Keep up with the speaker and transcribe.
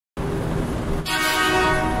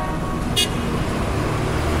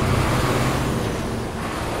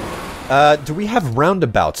Do we have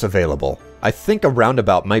roundabouts available? I think a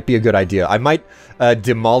roundabout might be a good idea. I might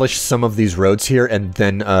demolish some of these roads here and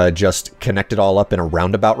then just connect it all up in a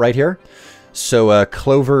roundabout right here. So,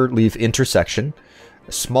 clover-leaf intersection,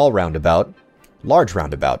 small roundabout, large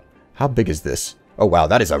roundabout. How big is this? Oh, wow,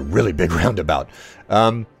 that is a really big roundabout.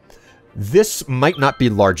 This might not be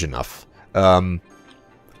large enough. I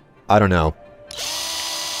don't know.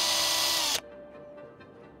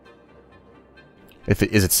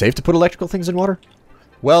 Is it safe to put electrical things in water?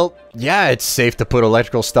 Well, yeah, it's safe to put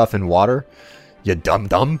electrical stuff in water. You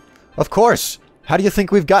dum-dum. Of course. How do you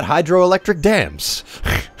think we've got hydroelectric dams?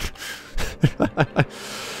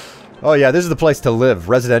 Oh yeah, this is the place to live.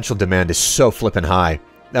 Residential demand is so flippin' high.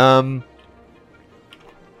 And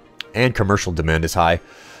commercial demand is high.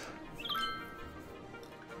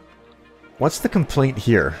 What's the complaint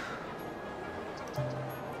here?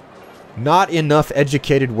 Not enough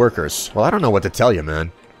educated workers. Well, I don't know what to tell you,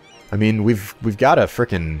 man. I mean, we've got a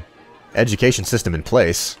frickin' education system in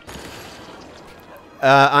place.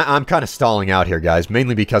 I'm kind of stalling out here, guys,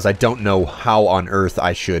 mainly because I don't know how on earth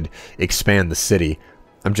I should expand the city.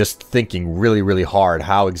 I'm just thinking really, really hard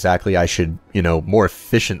how exactly I should, you know, more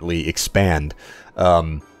efficiently expand.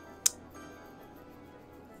 Well,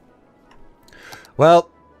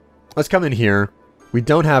 let's come in here. We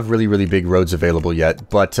don't have really, really big roads available yet,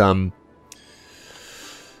 but,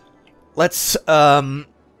 let's, I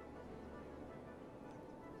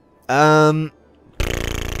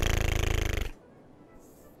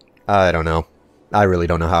don't know. I really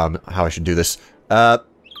don't know how I should do this.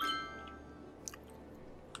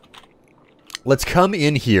 Let's come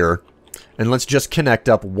in here, and let's just connect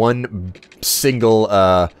up one single,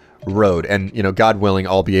 road. And, you know, God willing,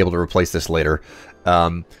 I'll be able to replace this later.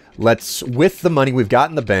 Let's, with the money we've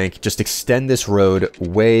got in the bank, just extend this road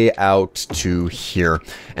way out to here.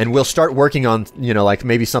 And we'll start working on, you know, like,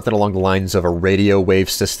 maybe something along the lines of a radio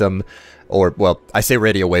wave system. Or, well, I say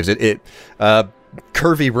radio waves,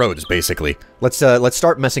 curvy roads, basically. Let's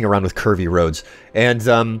start messing around with curvy roads.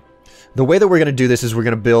 And, the way that we're gonna do this is we're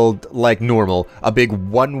gonna build, like normal, a big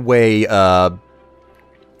one-way,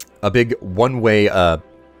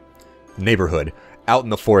 neighborhood out in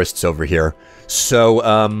the forests over here. So,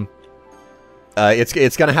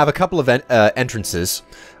 it's gonna have a couple of entrances,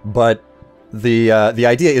 but the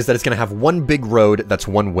idea is that it's gonna have one big road that's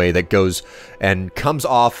one way that goes and comes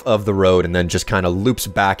off of the road and then just kind of loops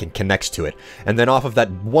back and connects to it. And then off of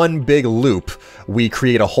that one big loop, we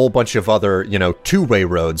create a whole bunch of other, you know, two-way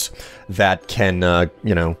roads that can,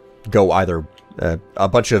 you know, go either, a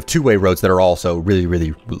bunch of two-way roads that are also really,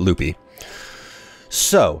 really loopy.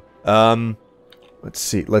 So, let's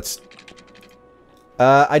see,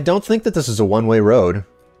 I don't think that this is a one-way road.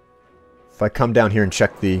 If I come down here and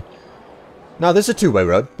check the... No, this is a two-way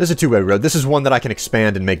road. This is a two-way road. This is one that I can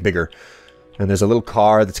expand and make bigger. And there's a little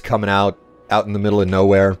car that's coming out in the middle of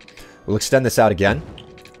nowhere. We'll extend this out again.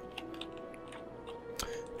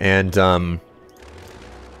 And,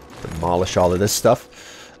 demolish all of this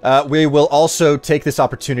stuff. We will also take this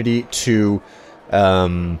opportunity to,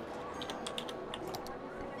 now,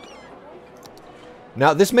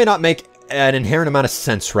 this may not make an inherent amount of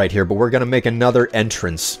sense right here, but we're going to make another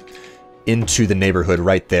entrance into the neighborhood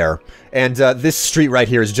right there. And this street right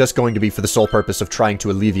here is just going to be for the sole purpose of trying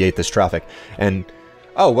to alleviate this traffic. And,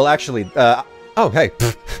 oh, well, actually, oh, hey,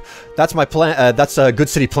 that's my plan, that's good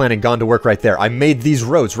city planning gone to work right there. I made these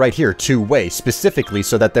roads right here two-way, specifically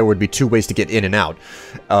so that there would be two ways to get in and out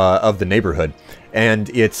of the neighborhood. And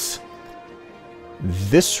it's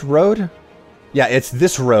this road? Yeah, it's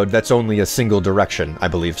this road that's only a single direction, I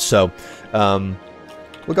believe. So,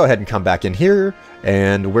 we'll go ahead and come back in here,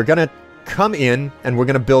 and we're gonna come in, and we're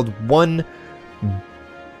gonna build one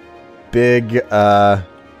big,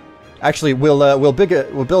 actually, we'll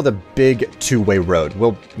build a big two-way road.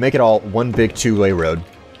 We'll make it all one big two-way road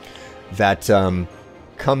that,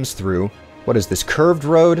 comes through. What is this? Curved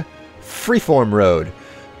road? Freeform road.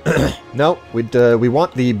 No, we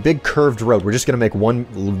want the big curved road. We're just gonna make one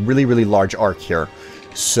really, really large arc here.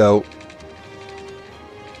 So,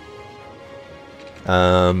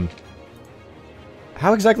 how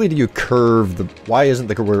exactly do you curve the... Why isn't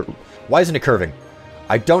it curving?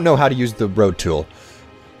 I don't know how to use the road tool.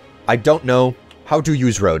 I don't know how to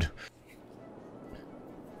use road.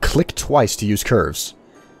 Click twice to use curves.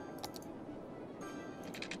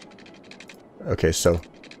 Okay, so...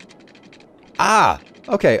 Ah!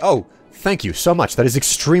 Okay, oh, thank you so much. That is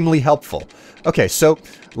extremely helpful. Okay, so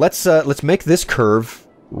let's make this curve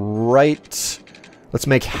right... Let's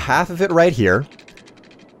make half of it right here.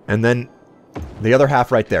 And then the other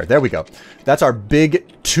half right there. There we go. That's our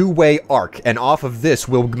big two-way arc, and off of this,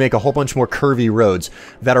 we'll make a whole bunch more curvy roads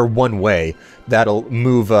that are one-way that'll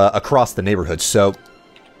move across the neighborhood. So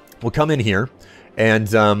we'll come in here,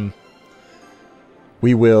 and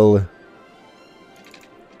we will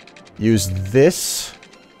use this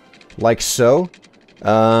like so.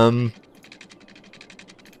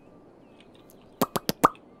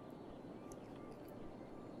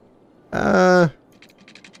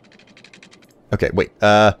 Okay, wait.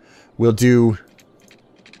 We'll do...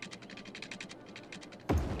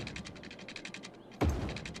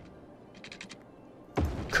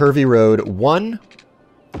 Curvy Road 1.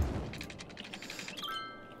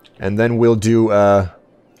 And then we'll do,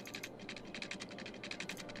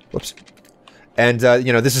 whoops. And,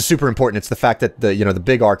 you know, this is super important. It's the fact that the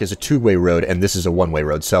big arc is a two-way road, and this is a one-way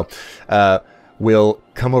road. So, we'll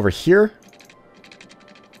come over here.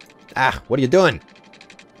 Ah, what are you doing?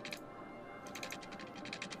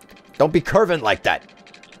 Don't be curving like that.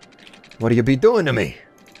 What do you be doing to me?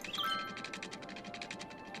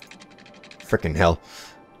 Frickin' hell.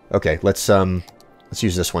 Okay, let's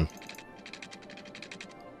use this one.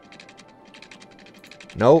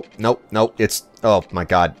 No, no, no, it's... Oh, my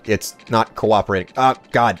God. It's not cooperating. Ah,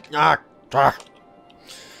 God. Ah.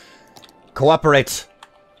 Cooperate.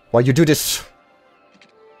 Why you do this?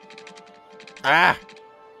 Ah!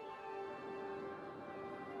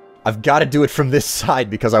 I've got to do it from this side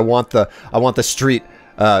because I want the street,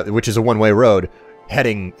 which is a one-way road,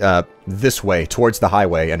 heading this way towards the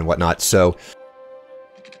highway and whatnot. So,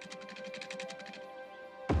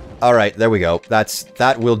 all right, there we go.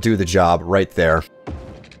 That will do the job right there.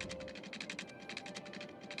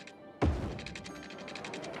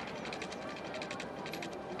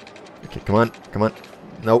 Okay, come on, come on.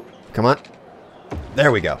 Nope, come on.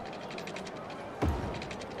 There we go.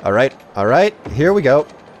 All right, here we go.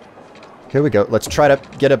 Here we go. Let's try to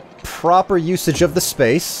get a proper usage of the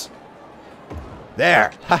space.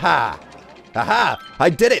 There! Haha! Haha! I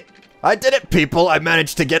did it! I did it, people! I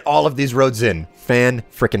managed to get all of these roads in.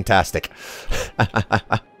 Fan-frickin-tastic.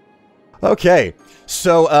 Okay.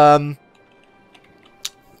 So,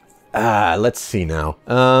 let's see now.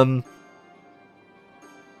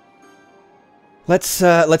 Let's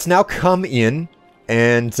now come in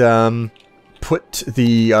and, put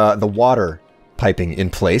the water piping in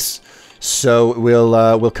place. So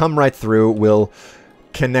we'll come right through. We'll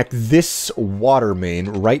connect this water main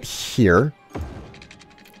right here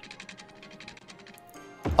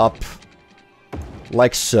up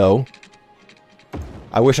like so.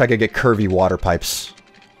 I wish I could get curvy water pipes.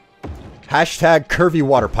 Hashtag curvy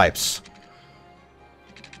water pipes.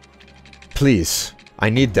 Please,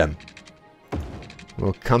 I need them.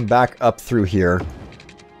 We'll come back up through here.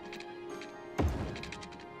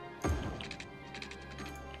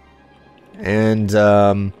 And,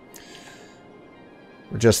 we'll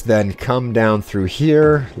just then come down through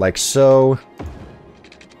here, like so.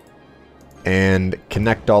 And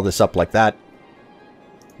connect all this up like that.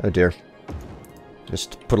 Oh dear.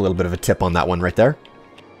 Just put a little bit of a tip on that one right there.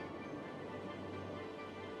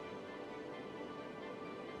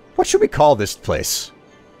 What should we call this place?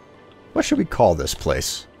 What should we call this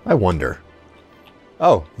place? I wonder.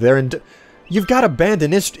 Oh, they're in... You've got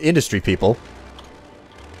abandoned industry, people.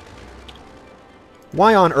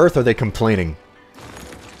 Why on earth are they complaining?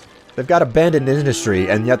 They've got abandoned industry,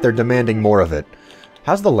 and yet they're demanding more of it.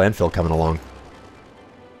 How's the landfill coming along?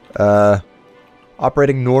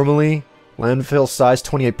 Operating normally. Landfill size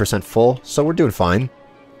 28% full, so we're doing fine.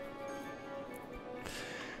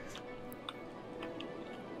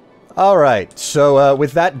 Alright, so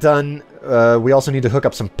with that done, we also need to hook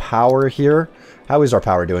up some power here. How is our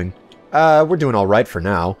power doing? We're doing alright for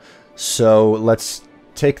now. So let's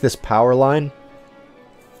take this power line.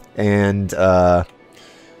 And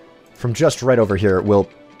from just right over here, we'll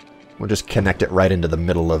just connect it right into the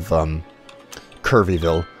middle of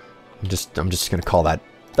Curvyville. I'm just gonna call that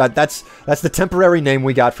that's the temporary name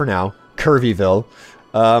we got for now, Curvyville.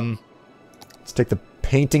 Let's take the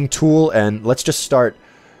painting tool and let's just start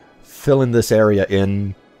filling this area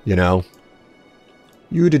in. You know,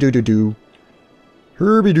 you-do-do-do-do,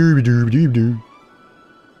 herby-dooby-dooby-doo-doo.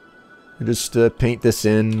 Just paint this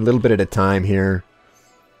in a little bit at a time here.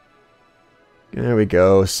 There we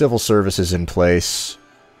go. Civil service is in place.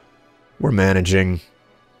 We're managing.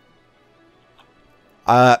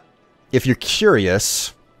 If you're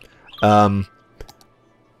curious, I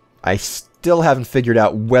still haven't figured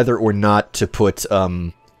out whether or not to put,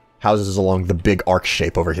 houses along the big arc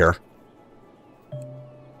shape over here.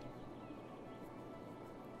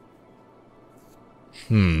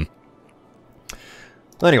 Well,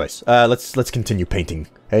 anyways, let's continue painting,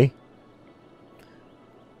 hey?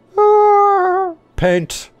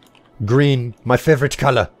 paint. Green, my favorite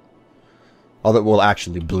color. Although, well,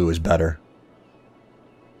 actually, blue is better.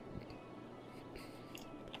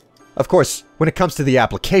 Of course, when it comes to the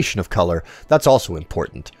application of color, that's also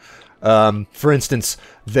important. For instance,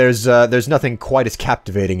 there's nothing quite as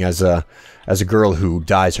captivating as a girl who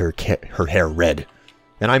dyes her hair red.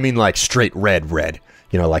 And I mean like straight red.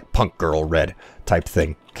 You know, like punk girl red type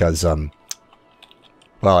thing. Because,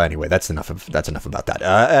 well, anyway, that's enough about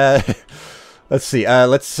that. Let's see,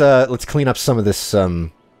 let's clean up some of this,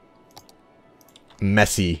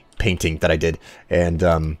 messy painting that I did.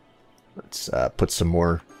 And, let's, put some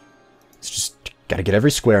more... It's just, gotta get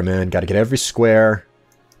every square, man. Gotta get every square.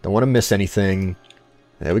 Don't want to miss anything.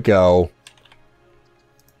 There we go.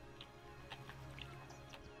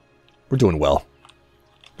 We're doing well.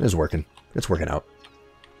 It's working. It's working out.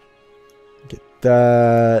 Get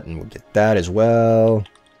that, and we'll get that as well.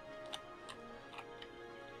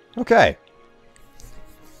 Okay.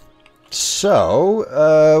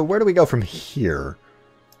 So, where do we go from here?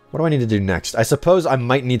 What do I need to do next? I suppose I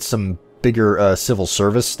might need some bigger, civil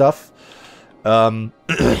service stuff. We'll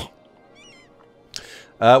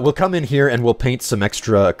come in here and we'll paint some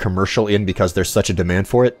extra commercial in because there's such a demand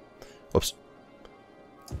for it. Whoops.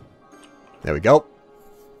 There we go.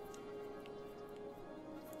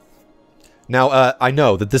 Now, I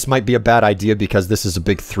know that this might be a bad idea because this is a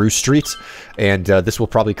big through street, and this will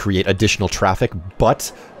probably create additional traffic,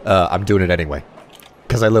 but I'm doing it anyway.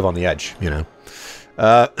 Because I live on the edge, you know.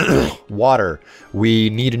 Water.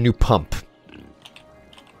 We need a new pump.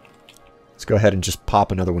 Let's go ahead and just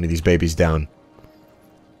pop another one of these babies down.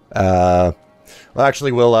 Well,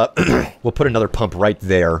 actually, we'll we'll put another pump right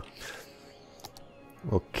there.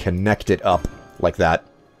 We'll connect it up like that.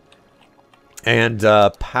 And,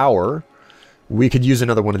 power. We could use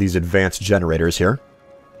another one of these advanced generators here.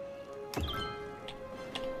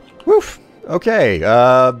 Woof! Okay,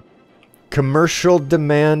 commercial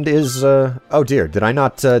demand is, oh dear, did I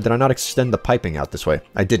not extend the piping out this way?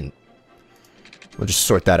 I didn't. We'll just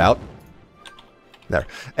sort that out. There.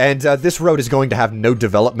 And, this road is going to have no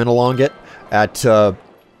development along it. At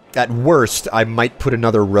worst, I might put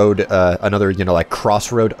another road, another, you know, like,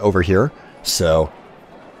 crossroad over here. So...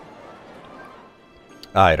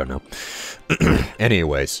 I don't know.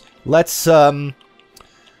 Anyways, let's see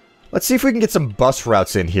if we can get some bus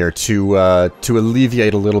routes in here to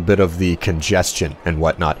alleviate a little bit of the congestion and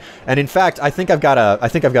whatnot. And in fact, I think I've got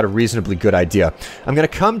a reasonably good idea. I'm gonna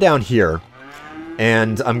come down here,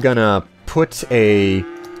 and I'm gonna put a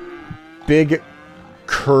big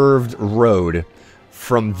curved road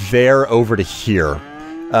from there over to here,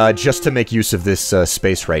 just to make use of this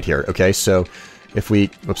space right here. Okay, so if we,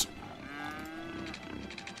 oops.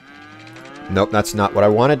 Nope, that's not what I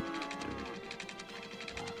wanted.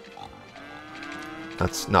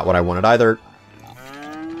 That's not what I wanted either.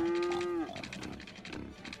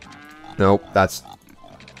 Nope, that's...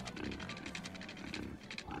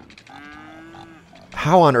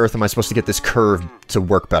 How on earth am I supposed to get this curve to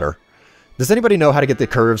work better? Does anybody know how to get the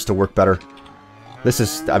curves to work better? This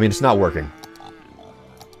is... I mean, it's not working.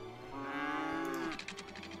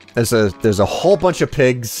 There's a whole bunch of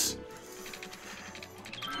pigs.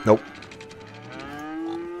 Nope.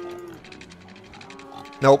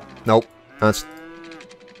 Nope, nope, that's...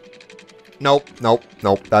 Nope, nope,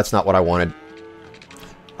 nope, that's not what I wanted.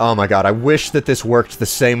 Oh my god, I wish that this worked the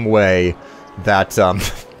same way that,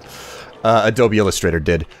 Adobe Illustrator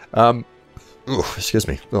did. Ooh, excuse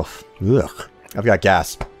me. Ugh. I've got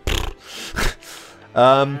gas.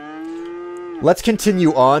 Let's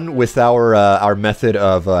continue on with our method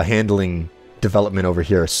of, handling development over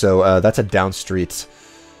here. So, that's a down street.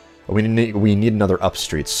 We need another up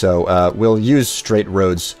street, so we'll use straight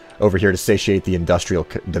roads over here to satiate the industrial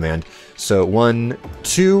demand. So 1,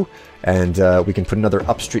 2, and we can put another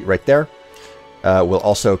up street right there. We'll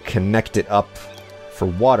also connect it up for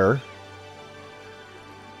water.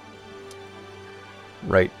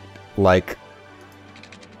 Right, like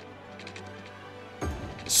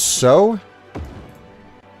so.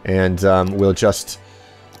 And we'll just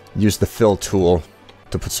use the fill tool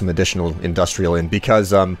to put some additional industrial in,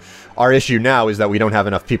 because our issue now is that we don't have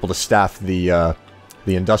enough people to staff the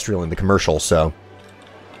industrial and the commercial, so...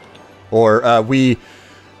 Or, we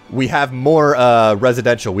have more,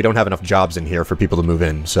 residential. We don't have enough jobs in here for people to move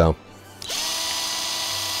in, so...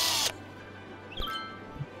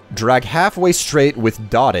 Drag halfway straight with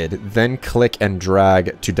dotted, then click and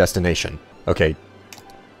drag to destination. Okay.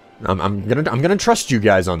 I'm gonna trust you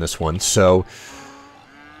guys on this one, so...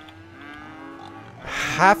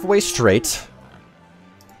 Halfway straight.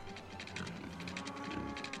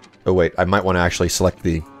 Oh wait, I might want to actually select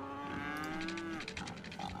the...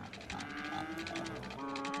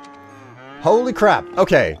 Holy crap.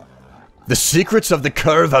 Okay. The secrets of the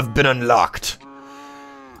curve have been unlocked.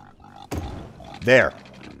 There.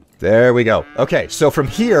 There we go. Okay, so from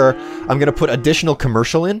here, I'm going to put additional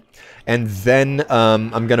commercial in. And then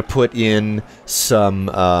I'm going to put in some...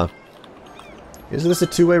 is this a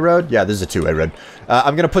two-way road? Yeah, this is a two-way road.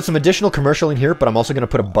 I'm going to put some additional commercial in here, but I'm also going to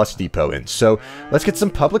put a bus depot in. So let's get some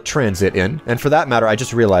public transit in. And for that matter, I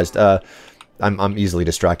just realized I'm easily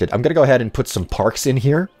distracted. I'm going to go ahead and put some parks in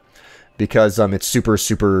here because it's super,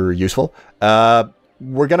 super useful.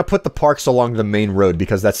 We're going to put the parks along the main road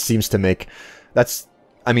because that seems to make...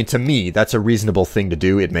 I mean, to me, that's a reasonable thing to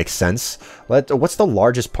do. It makes sense. What's the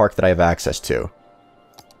largest park that I have access to?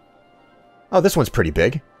 Oh, this one's pretty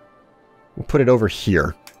big. We'll put it over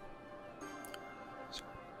here.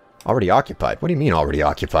 Already occupied? What do you mean already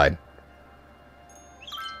occupied?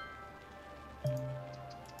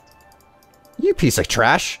 You piece of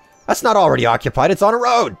trash. That's not already occupied. It's on a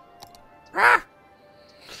road. Ah!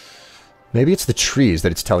 Maybe it's the trees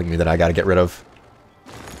that it's telling me that I gotta get rid of.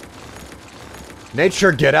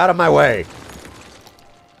 Nature, get out of my way!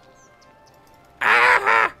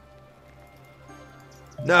 Ah!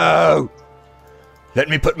 No! Let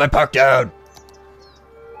me put my park down!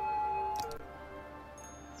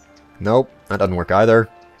 Nope, that doesn't work either.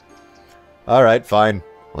 Alright, fine.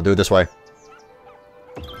 I'll do it this way.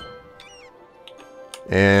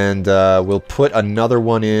 And, we'll put another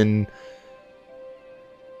one in...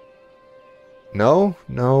 No,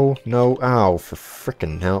 no, no. Ow, for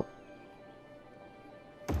frickin' hell.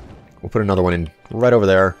 We'll put another one in right over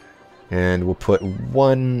there. And we'll put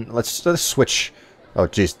one... Let's switch... Oh,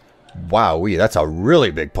 jeez. Wowee, that's a really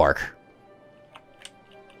big park.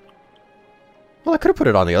 Well, I could have put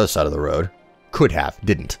it on the other side of the road. Could have.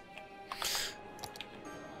 Didn't.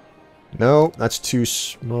 No, that's too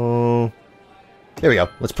small. There we go.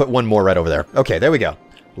 Let's put one more right over there. Okay, there we go.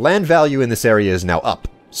 Land value in this area is now up.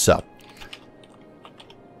 So.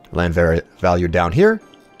 Land value down here.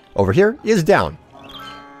 Over here is down.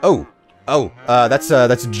 Oh. Oh.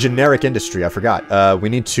 That's generic industry. I forgot. We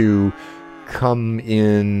need to come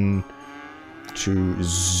in to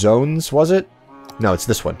zones, was it? No, it's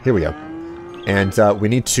this one. Here we go. And we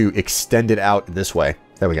need to extend it out this way.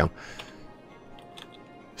 There we go.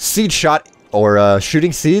 Seed shot, or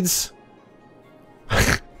shooting seeds?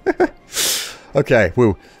 Okay,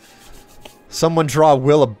 woo. Someone draw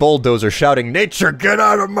Will a bulldozer shouting, "Nature, get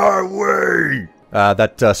out of my way!"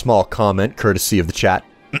 That small comment, courtesy of the chat.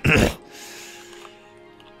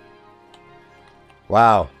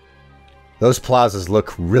 Wow. Those plazas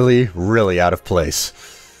look really, really out of place.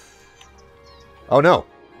 Oh no.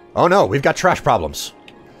 Oh no, we've got trash problems.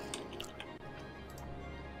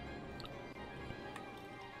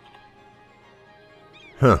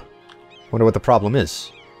 Huh. Wonder what the problem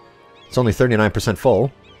is. It's only 39%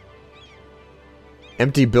 full.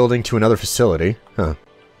 Empty building to another facility. Huh.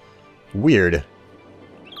 Weird.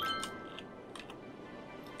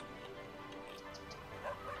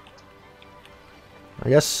 I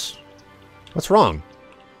guess... What's wrong?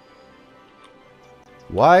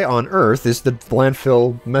 Why on earth is the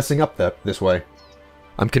landfill messing up this way?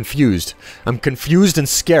 I'm confused. I'm confused and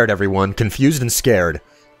scared, everyone. Confused and scared.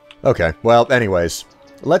 Okay, well, anyways.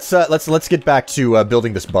 Let's get back to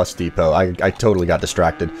building this bus depot. I totally got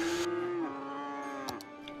distracted.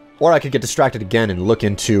 Or I could get distracted again and look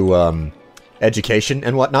into education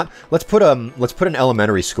and whatnot. Let's put an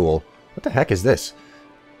elementary school. What the heck is this?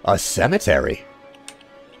 A cemetery.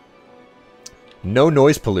 No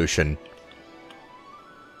noise pollution.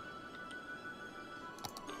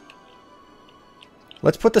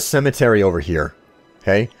 Let's put the cemetery over here,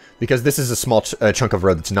 okay? Because this is a small chunk of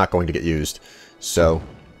road that's not going to get used. So,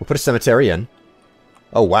 we'll put a cemetery in.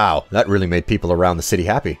 Oh, wow. That really made people around the city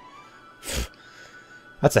happy.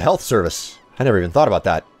 That's a health service. I never even thought about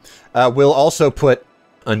that. We'll also put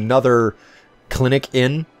another clinic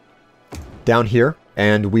in down here.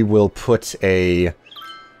 And we will put a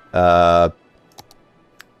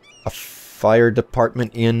fire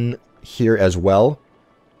department in here as well.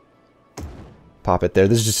 Pop it there.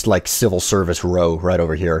 This is just like civil service row right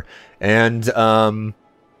over here. And,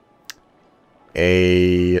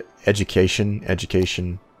 a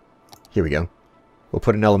education. Here we go. We'll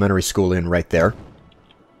put an elementary school in right there.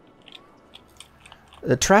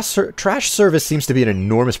 The trash service seems to be an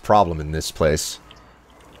enormous problem in this place.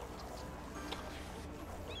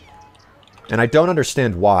 And I don't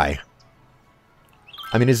understand why.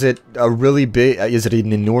 I mean, is it a really big... Is it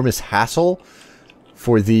an enormous hassle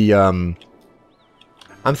for the,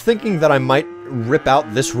 I'm thinking that I might rip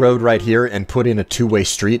out this road right here and put in a two-way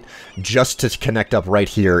street just to connect up right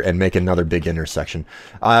here and make another big intersection.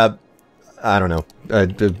 I don't know,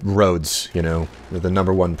 the roads, you know, are the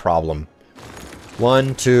 #1 problem.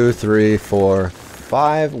 1, 2, 3, 4,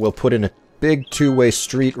 5. We'll put in a big two-way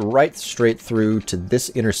street right straight through to this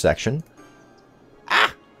intersection.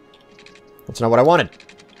 Ah! That's not what I wanted.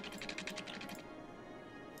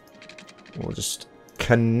 We'll just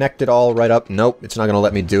connect it all right up. Nope, it's not going to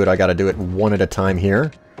let me do it. I got to do it one at a time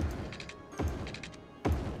here.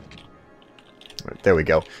 Right, there we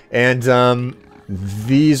go. And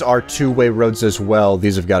these are two-way roads as well.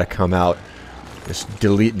 These have got to come out. Just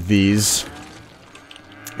delete these.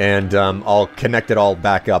 And I'll connect it all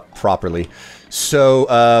back up properly. So,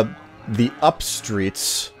 the up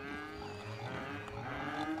streets...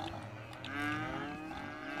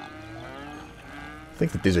 I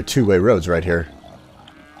think that these are two-way roads right here.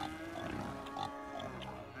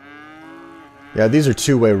 Yeah, these are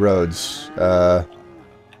two-way roads.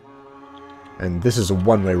 And this is a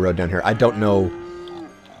one-way road down here. I don't know...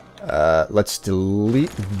 let's delete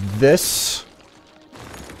this.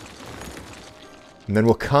 And then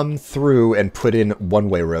we'll come through and put in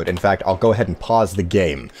one-way road. In fact, I'll go ahead and pause the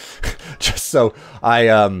game. Just so I,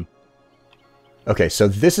 Okay, so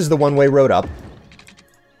this is the one-way road up.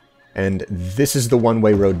 And this is the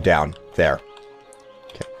one-way road down. There.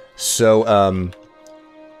 Okay. So,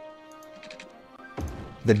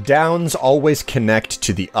 the downs always connect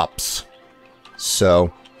to the ups.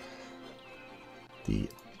 So, the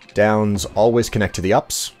downs always connect to the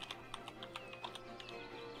ups.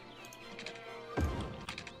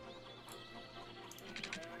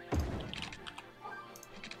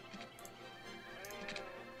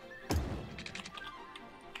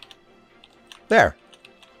 There.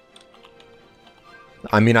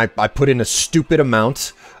 I mean, I put in a stupid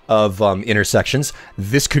amount of intersections.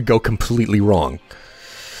 This could go completely wrong.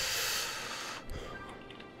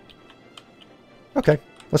 Okay,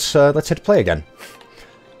 let's hit play again.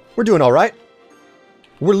 We're doing all right.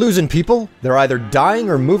 We're losing people. They're either dying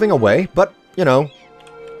or moving away, but, you know.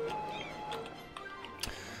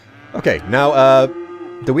 Okay, now,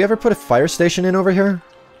 did we ever put a fire station in over here?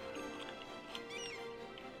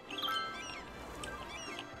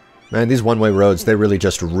 Man, these one-way roads, they really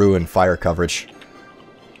just ruin fire coverage.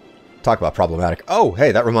 Talk about problematic. Oh,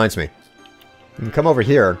 hey, that reminds me. You can come over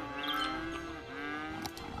here.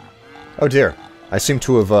 Oh dear. I seem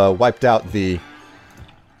to have wiped out the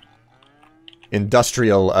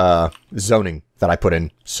industrial zoning that I put in,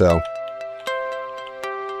 so...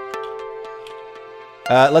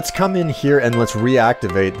 let's come in here and let's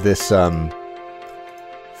reactivate this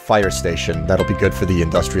fire station. That'll be good for the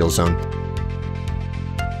industrial zone.